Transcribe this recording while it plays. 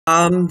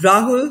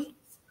Rahul,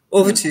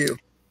 over to you.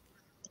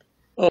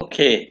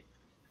 Okay,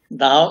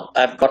 now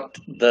I've got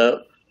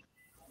the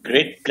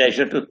great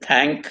pleasure to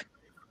thank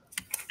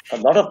a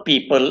lot of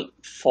people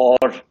for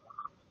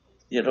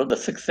the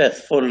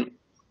successful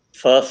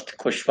first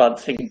Khushwant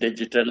Singh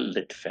Digital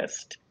Lit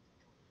Fest.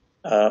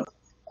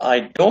 I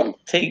don't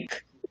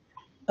think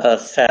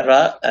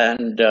Sarah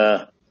and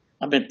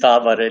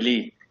Amitabh are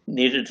really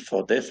needed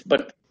for this,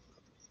 but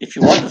if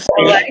you want to All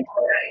stay, right.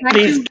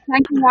 please.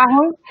 Thank you,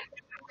 Rahul.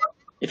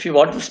 If you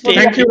want to stay,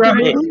 Thank you, please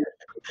Rahul.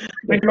 stay.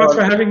 Thank you much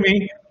for having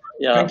me.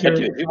 Yeah, Thank but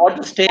you. if you want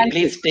to stay, Thank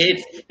please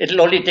stay.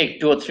 It'll only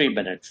take 2 or 3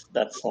 minutes.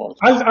 That's all.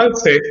 I'll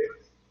stay.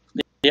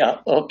 Yeah,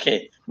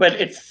 okay. Well,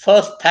 it's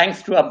first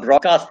thanks to our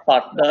broadcast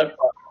partner,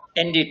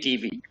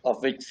 NDTV,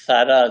 of which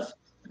Sarah is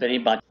very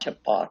much a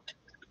part.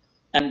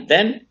 And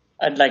then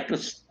I'd like to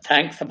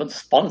thank some of the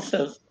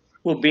sponsors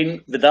who've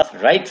been with us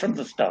right from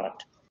the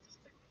start.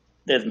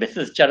 There's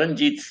Mrs.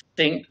 Charanjit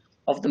Singh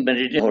of the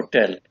Meridian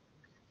Hotel,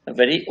 a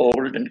very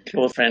old and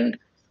close friend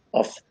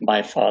of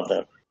my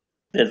father.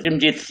 There's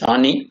Jimjit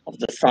Sani of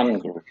the Sun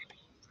Group.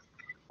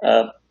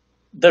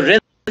 The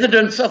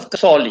residents of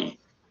Kasoli,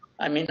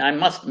 I mean, I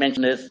must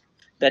mention this,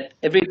 that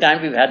every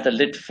time we've had the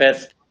Lit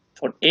Fest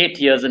for 8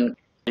 years in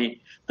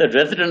Kasoli, the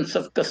residents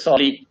of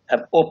Kasoli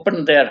have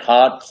opened their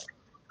hearts,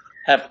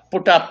 have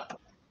put up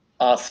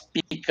our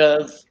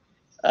speakers,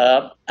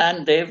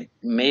 and they've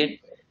made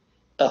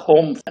a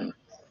home for them.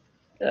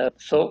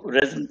 So,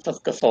 residents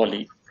of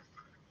Kasoli,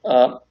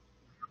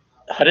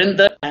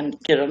 Harinder and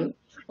Kiran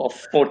of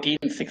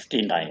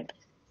 1469,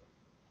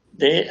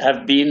 they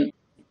have been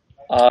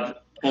our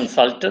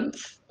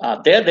consultants.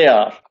 There they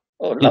are.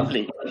 Oh,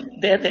 lovely.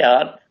 There they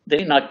are.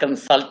 They are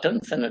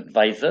consultants and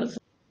advisors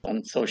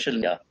on social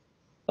media,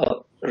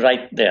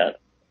 right there.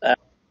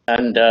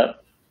 And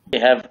they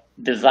have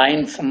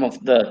designed some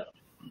of the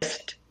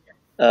best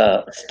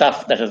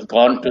stuff that has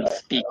gone to the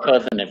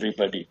speakers and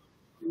everybody.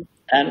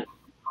 And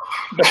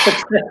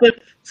the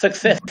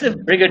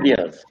successive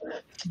brigadiers,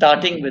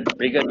 starting with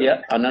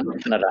Brigadier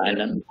Anant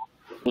Narayanan,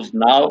 who's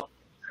now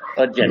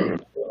a general,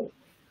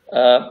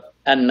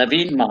 and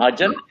Naveen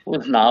Mahajan,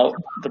 who's now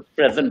the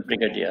present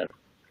brigadier,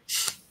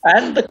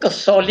 and the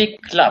Kasoli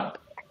Club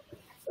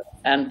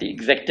and the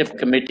executive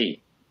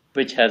committee,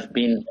 which has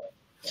been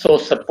so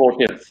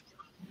supportive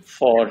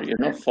for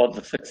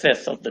the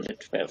success of the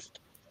Lit Fest.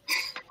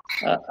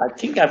 I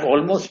think I've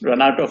almost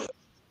run out of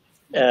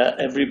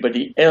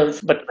everybody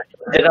else, but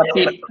there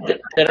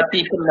are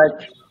people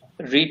like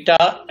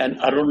Rita and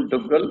Arun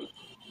Duggal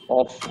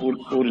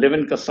who live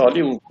in Kasoli,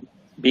 who've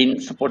been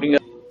supporting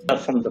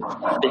us from the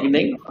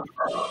beginning.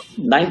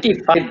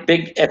 95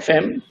 Big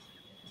FM,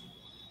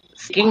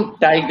 King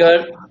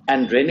Tiger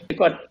and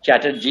Renuka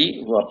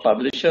Chatterjee, who are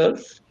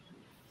publishers,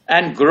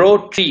 and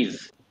Grow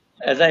Trees.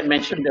 As I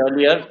mentioned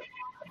earlier,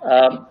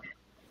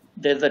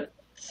 there's a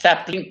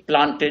sapling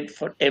planted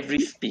for every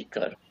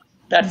speaker.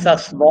 That's a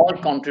small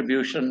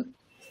contribution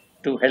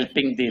to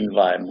helping the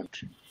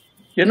environment.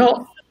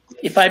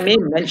 If I may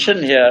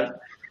mention here,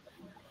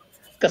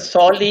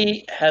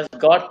 Kasoli has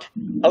got,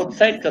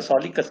 outside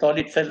Kasoli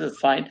itself is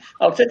fine.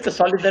 Outside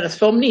Kasoli, there are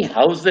so many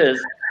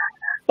houses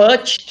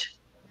perched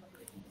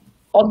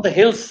on the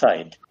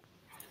hillside.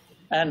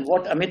 And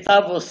what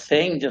Amitabh was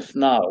saying just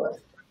now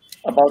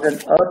about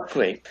an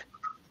earthquake,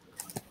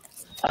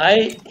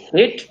 I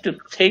hate to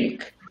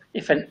think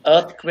if an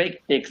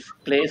earthquake takes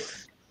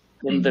place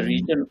in the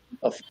region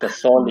of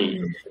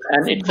Kasoli,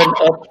 and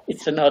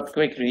it's an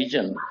earthquake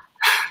region,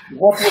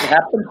 what would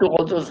happen to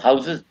all those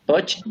houses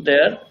perched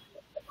there?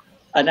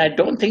 And I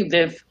don't think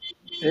they've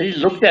really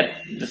looked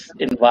at this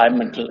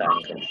environmental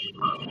angle.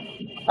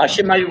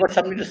 Ashima, you got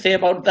something to say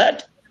about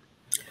that?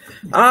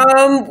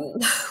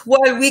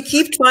 Well, we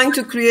keep trying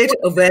to create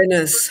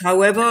awareness.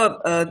 However,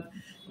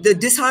 the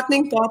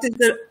disheartening part is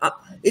that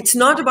it's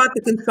not about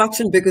the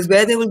construction, because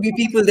where there will be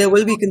people, there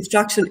will be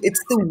construction. It's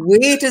the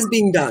way it is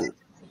being done.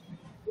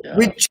 Yeah.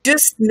 With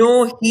just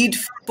no heed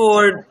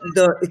for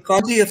the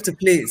ecology of the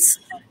place.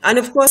 And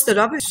of course, the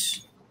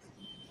rubbish.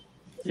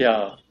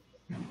 Yeah.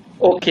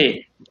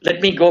 Okay.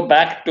 Let me go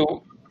back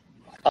to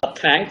our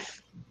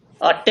thanks.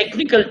 Our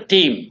technical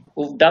team,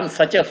 who've done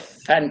such a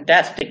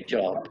fantastic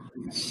job.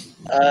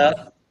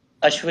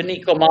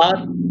 Ashwini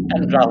Kumar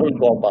and Rahul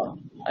Goba.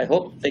 I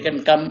hope they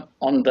can come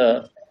on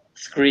the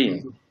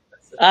screen.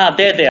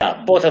 There they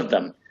are, both of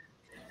them.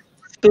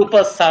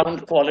 Super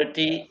sound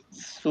quality,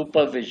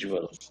 super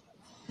visuals.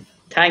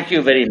 Thank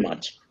you very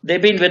much. They've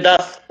been with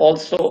us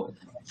also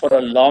for a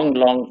long,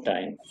 long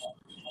time.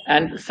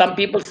 And some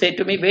people say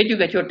to me, where do you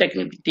get your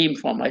technical team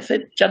from? I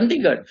said,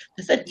 Chandigarh.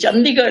 They said,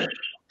 Chandigarh?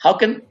 How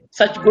can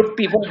such good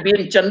people be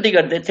in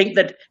Chandigarh? They think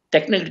that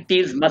technical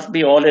teams must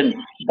be all in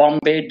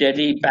Bombay,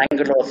 Delhi,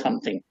 Bangalore or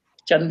something.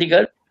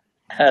 Chandigarh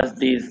has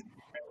these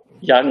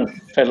young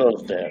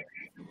fellows there.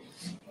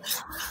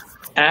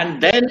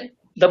 And then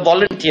the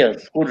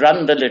volunteers who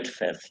run the Lit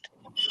Fest.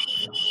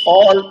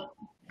 All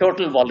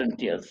total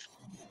volunteers.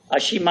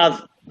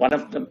 Ashima's one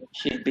of them.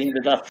 She's been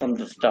with us from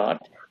the start.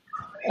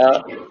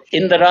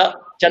 Indira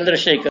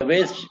Chandrasekhar.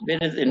 Where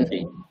is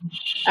Indi?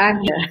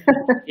 And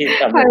He's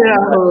hi, coming.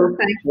 Rahul.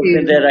 Thank Who's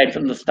been you. there right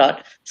from the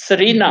start.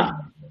 Serena,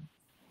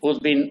 who's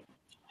been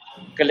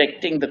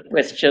collecting the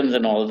questions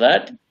and all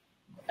that.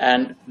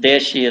 And there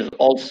she is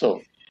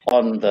also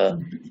on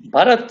the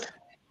Bharat,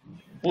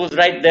 who's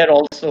right there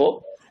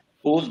also,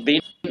 who's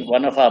been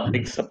one of our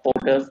big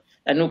supporters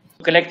and who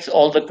collects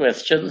all the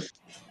questions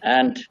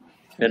and,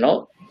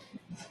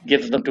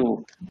 gives them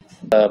to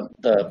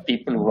the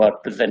people who are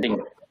presenting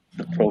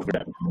the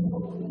program.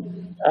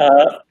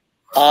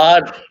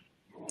 Our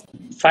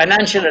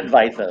financial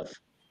advisors,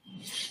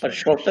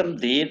 Parshottam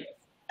Dheer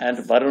and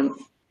Varun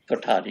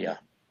Kotaria.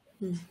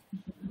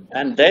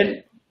 And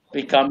then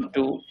we come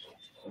to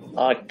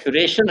our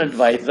curation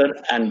advisor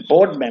and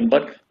board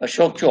member,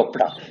 Ashok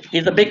Chopra.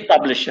 He's a big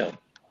publisher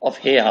of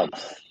Hay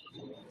House.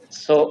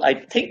 So I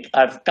think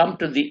I've come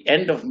to the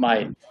end of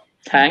my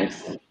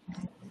thanks.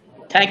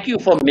 Thank you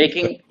for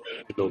making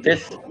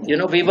this.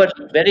 We were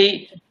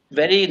very,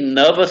 very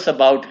nervous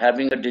about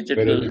having a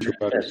digital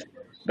test,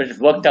 but it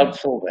worked out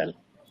so well.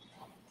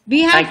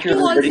 We have Thank you, to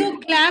also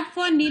everybody. clap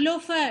for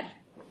Nilofer.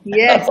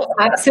 Yes,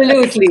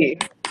 absolutely.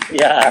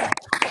 Yeah.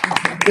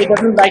 She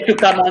doesn't like to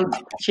come on.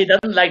 She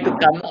doesn't like to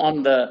come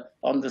on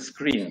the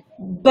screen.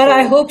 But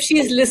I hope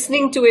she's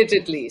listening to it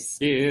at least.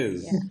 She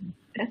is.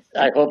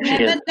 I hope she is.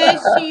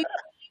 Nevertheless, she's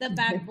the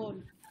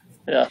backbone.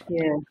 Yeah.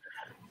 Yeah.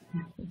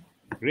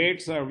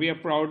 Great, sir. We are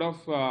proud of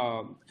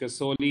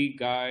Kasoli,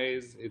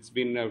 guys. It's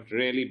been a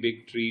really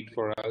big treat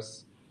for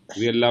us.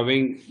 We are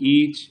loving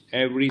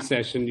every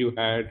session you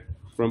had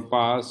from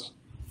past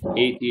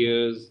 8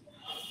 years.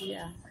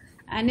 Yeah.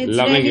 And it's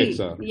Loving really, it,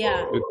 sir.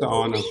 yeah, It's an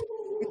honor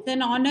it's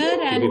an honor,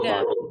 to and be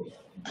part of it.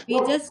 we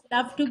just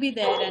love to be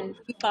there and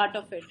be part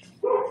of it.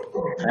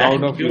 Proud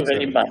Thank of you you,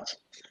 very sir. much.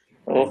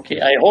 Okay.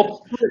 I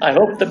hope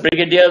the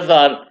brigadiers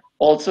are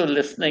also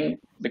listening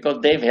because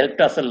they've helped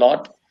us a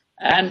lot.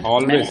 And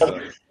Always,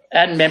 sir.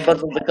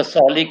 members of the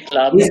Kasoli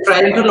Club. He's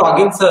trying to log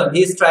in, sir.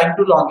 He's trying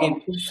to log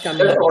in. He's Just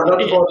coming. hold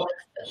on for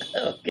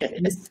Okay.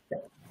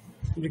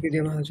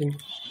 Brigadier Mahajan.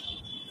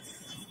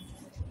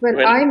 Well,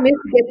 Well- I miss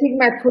getting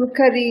my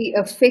pulkari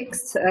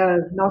fix,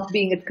 not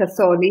being at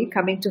Kasoli,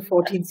 coming to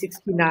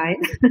 1469.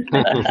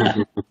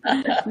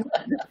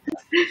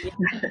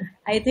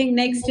 I think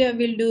next year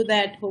we'll do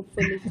that,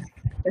 hopefully.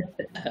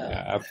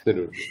 Yeah,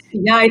 absolutely.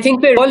 Yeah, I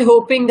think we're all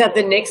hoping that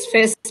the next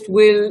fest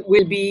will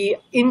be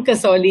in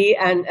Kasoli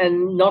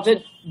and not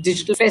a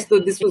digital fest, though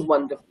this was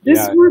wonderful. This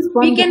Yeah. was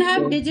We can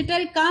wonderful. have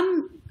digital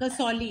come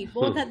Kasoli,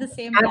 both at the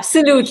same time.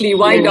 Absolutely,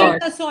 why Make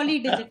not?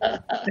 Kasoli digital.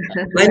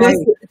 I know,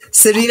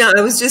 Serena,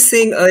 I was just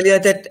saying earlier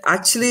that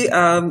actually,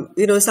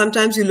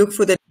 sometimes you look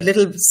for that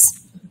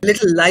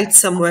little light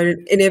somewhere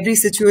in every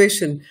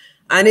situation.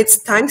 And it's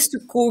thanks to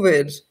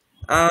COVID.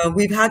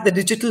 We've had the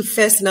digital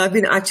fest and I've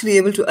been actually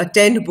able to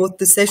attend both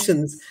the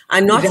sessions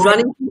and not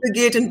running through the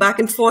gate and back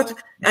and forth.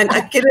 And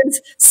Kiran's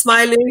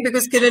smiling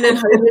because Kiran and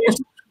Hari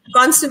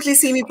constantly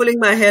see me pulling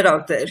my hair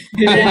out there.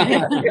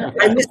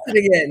 I missed it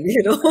again,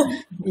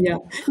 Yeah.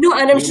 No,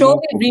 and I'm sure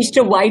we've reached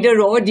a wider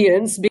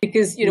audience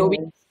because, we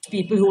reach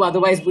people who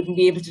otherwise wouldn't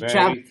be able to Very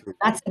travel. true.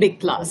 That's a big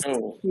plus.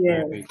 Oh.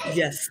 Yeah.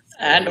 Yes.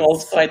 And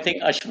also, I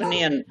think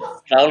Ashwini and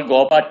Rahul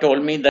Gopa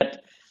told me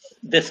that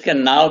this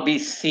can now be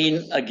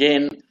seen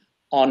again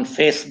on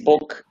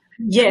Facebook,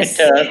 Yes.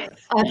 Twitter,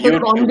 Sort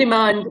of on YouTube.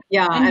 demand.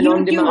 Yeah, And and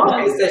on YouTube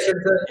demand. this session,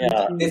 sir.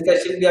 Yeah. This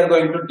session we are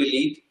going to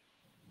delete.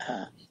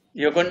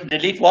 You're going to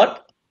delete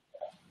what?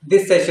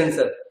 This session,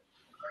 sir.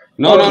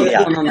 No.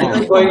 Yeah. I'm going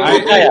to I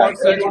Yeah. got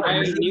such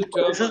a new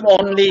This is term.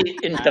 only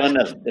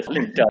internal. This is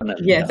internal.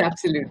 Yes,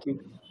 absolutely.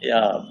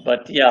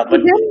 But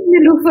But then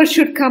Nilofer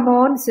should come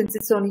on since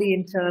it's only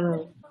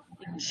internal.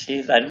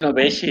 I don't know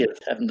where she is.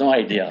 I have no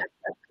idea.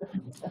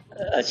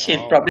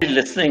 She's probably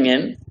listening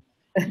in,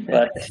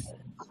 but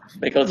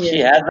because she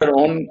has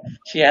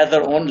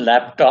her own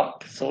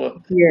laptop,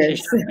 so she Yes.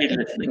 should be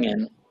listening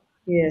in.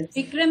 Yes.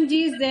 Vikramji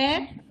is there,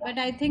 but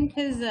I think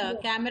his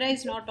camera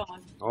is not on.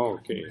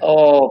 Okay.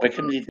 Oh,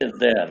 Vikramjit is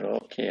there.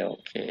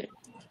 Okay.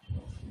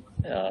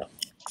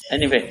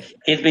 Anyway,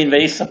 he's been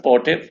very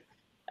supportive,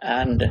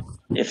 and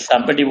if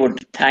somebody would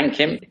thank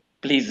him,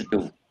 please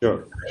do.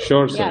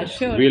 Sure, sir. Yeah,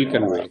 sure. We'll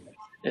convey.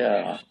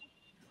 Yeah.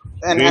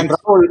 And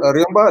Rahul,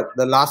 remember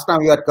the last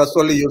time you were at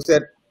Kasoli, you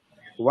said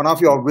one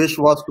of your wish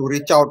was to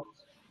reach out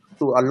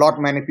to a lot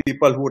many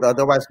people who would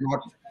otherwise not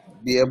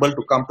be able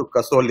to come to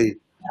Kasoli.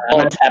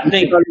 Oh, it's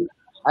happening.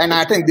 And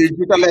I think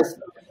digital has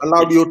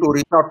allowed you to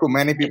reach out to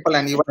many people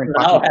and even in It's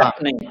now Pakistan.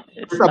 happening.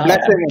 It's a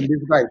blessing in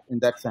disguise in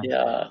that sense.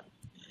 Yeah.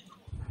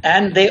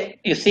 And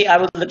you see, I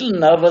was a little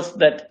nervous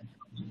that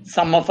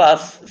some of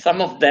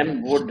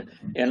them would,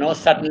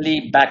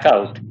 suddenly back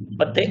out,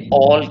 but they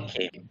all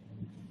came.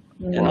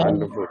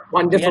 Wonderful. We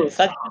Wonderful. had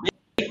such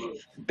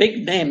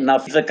big name. Now,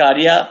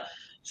 Zakaria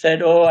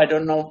said, "Oh, I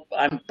don't know,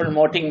 I'm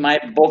promoting my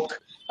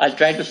book. I'll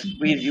try to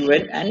squeeze you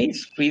in," and he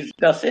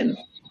squeezed us in.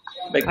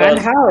 Because, And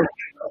how?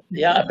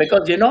 yeah,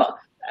 because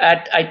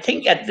I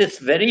think at this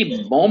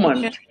very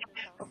moment,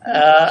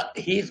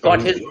 he's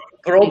got his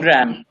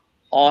program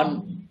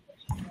on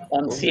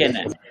on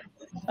CNN.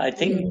 I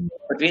think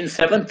between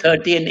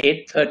 7:30 and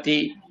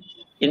 8:30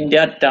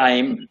 India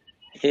time,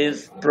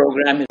 his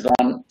program is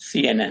on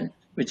CNN,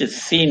 which is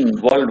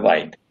seen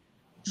worldwide.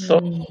 So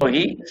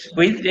he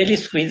really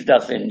squeezed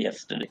us in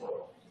yesterday.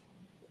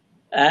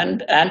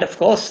 And of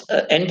course,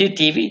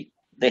 NDTV,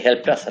 they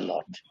helped us a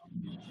lot.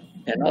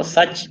 You know,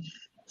 such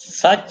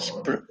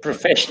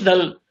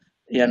professional,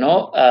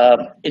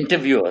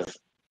 interviewers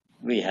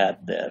we had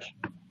there.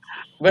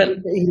 Well,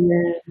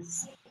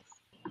 Yes.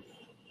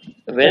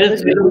 where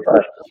is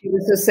Virupar?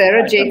 So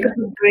Sarah Jacob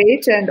is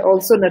great, and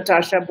also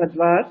Natasha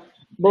Badwar.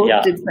 Both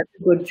Yeah. did such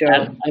a good job.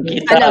 And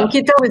Ankita, And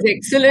Ankita was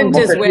excellent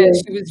as well.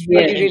 She was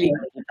really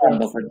good.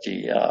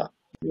 Mukherjee, yeah.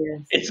 Yes.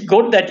 It's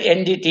good that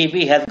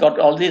NDTV has got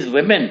all these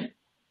women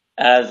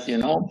as,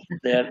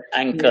 their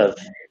anchors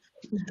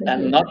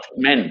and not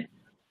men.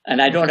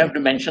 And I don't have to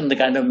mention the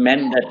kind of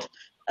men that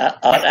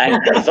are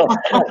anchors of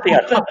some of the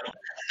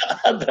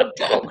other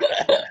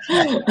programs.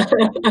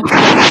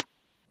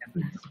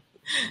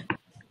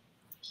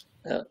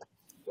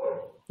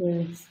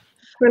 Yes.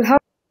 Well, how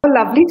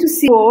lovely to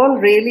see you all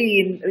really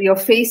in your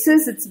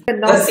faces. It's been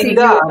not seeing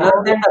you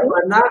Anand and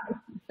Aparna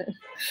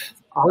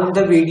on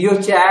the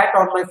video chat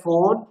on my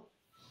phone,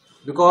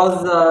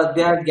 because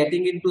they are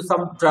getting into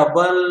some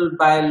trouble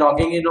by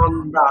logging in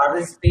on the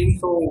other stream.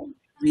 So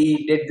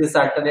we did this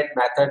alternate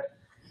method.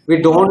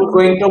 We don't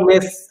going to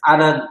miss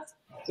Anand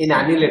in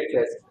any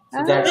lectures.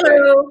 So that's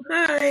Hello.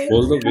 Hi.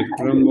 Although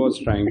Vikram was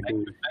trying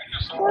to.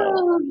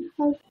 Oh,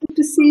 how good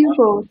to see you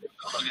both.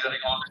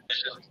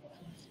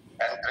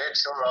 And great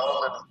show,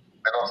 Rahul and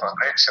Vinod,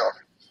 great show.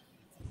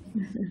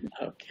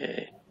 Okay.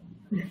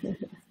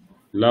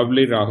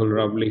 Lovely, Rahul,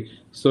 lovely.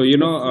 So,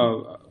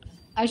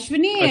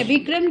 Ashwini,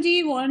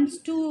 Vikramji wants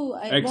you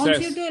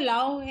to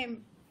allow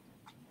him.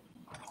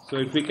 So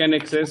if we can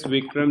access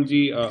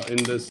Vikramji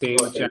in the same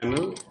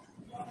channel,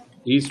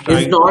 he's trying.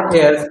 He's not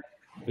here.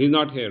 He's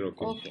not here.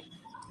 Okay. Okay.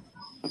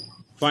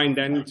 Fine,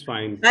 then it's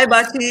fine. Hi,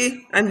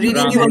 Bati. I'm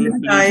reading you on Rahul, the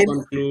please side.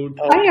 conclude.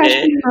 Hi,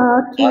 Okay.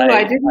 Ashwini, too. Bye.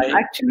 I didn't Bye.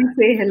 actually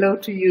say hello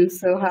to you,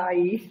 so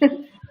hi.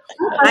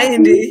 Hi,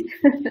 Indy.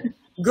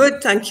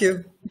 Good, thank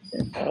you.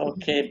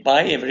 Okay.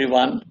 Bye,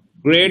 everyone.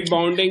 Great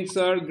bonding,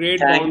 sir. Great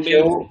Thank bonding.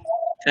 you.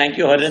 Thank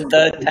you,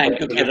 Harinder. Thank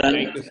you, Kiran.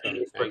 Thank you, sir.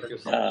 Thank you,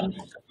 sir.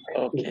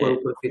 Okay.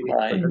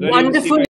 Bye. Very Wonderful